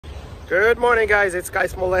Good morning, guys. It's Guy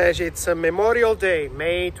Smolej. It's a Memorial Day,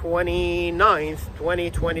 May 29th,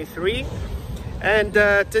 2023. And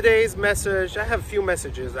today's message, I have a few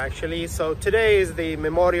messages actually. So today is the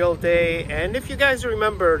Memorial Day. And if you guys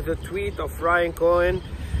remember the tweet of Ryan Cohen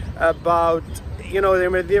about, you know, they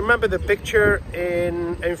remember the picture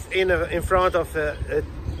in front of a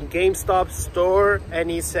GameStop store, and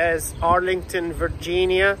he says Arlington,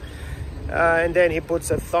 Virginia, and then he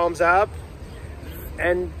puts a thumbs up.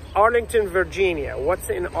 And Arlington, Virginia, what's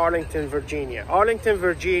in Arlington, Virginia? Arlington,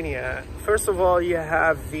 Virginia, first of all, you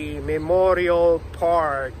have the Memorial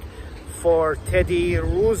Park for Teddy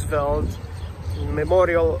Roosevelt,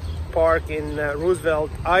 Memorial Park in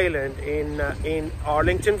Roosevelt Island in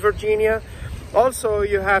Arlington, Virginia. Also,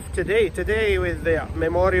 you have today with the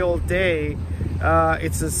Memorial Day,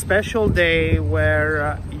 it's a special day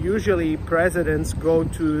where usually presidents go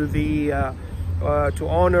to the to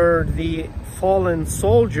honor the fallen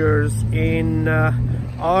soldiers in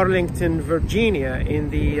Arlington, Virginia, in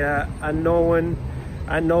the unknown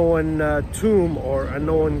tomb or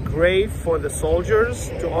unknown grave for the soldiers,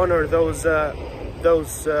 to honor those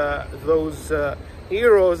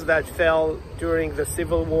heroes that fell during the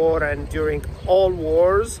Civil War and during all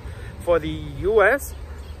wars for the U.S.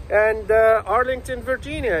 And Arlington,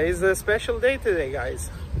 Virginia is a special day today, guys.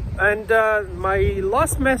 And my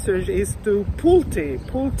last message is to Pulte.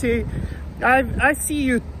 I see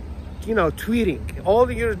you, tweeting.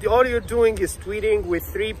 All you're doing is tweeting with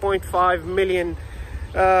 3.5 million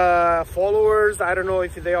followers. I don't know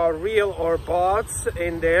if they are real or bots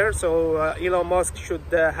in there. So Elon Musk should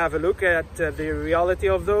have a look at the reality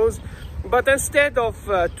of those. But instead of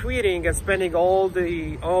tweeting and spending all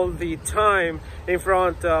the time in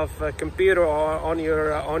front of a computer or on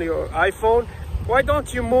your iPhone, why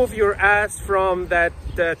don't you move your ass from that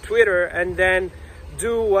Twitter and then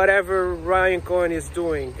do whatever Ryan Cohen is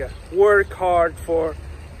doing? Work hard for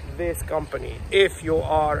this company if you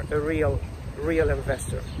are a real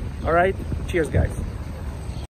investor. All right, cheers, guys.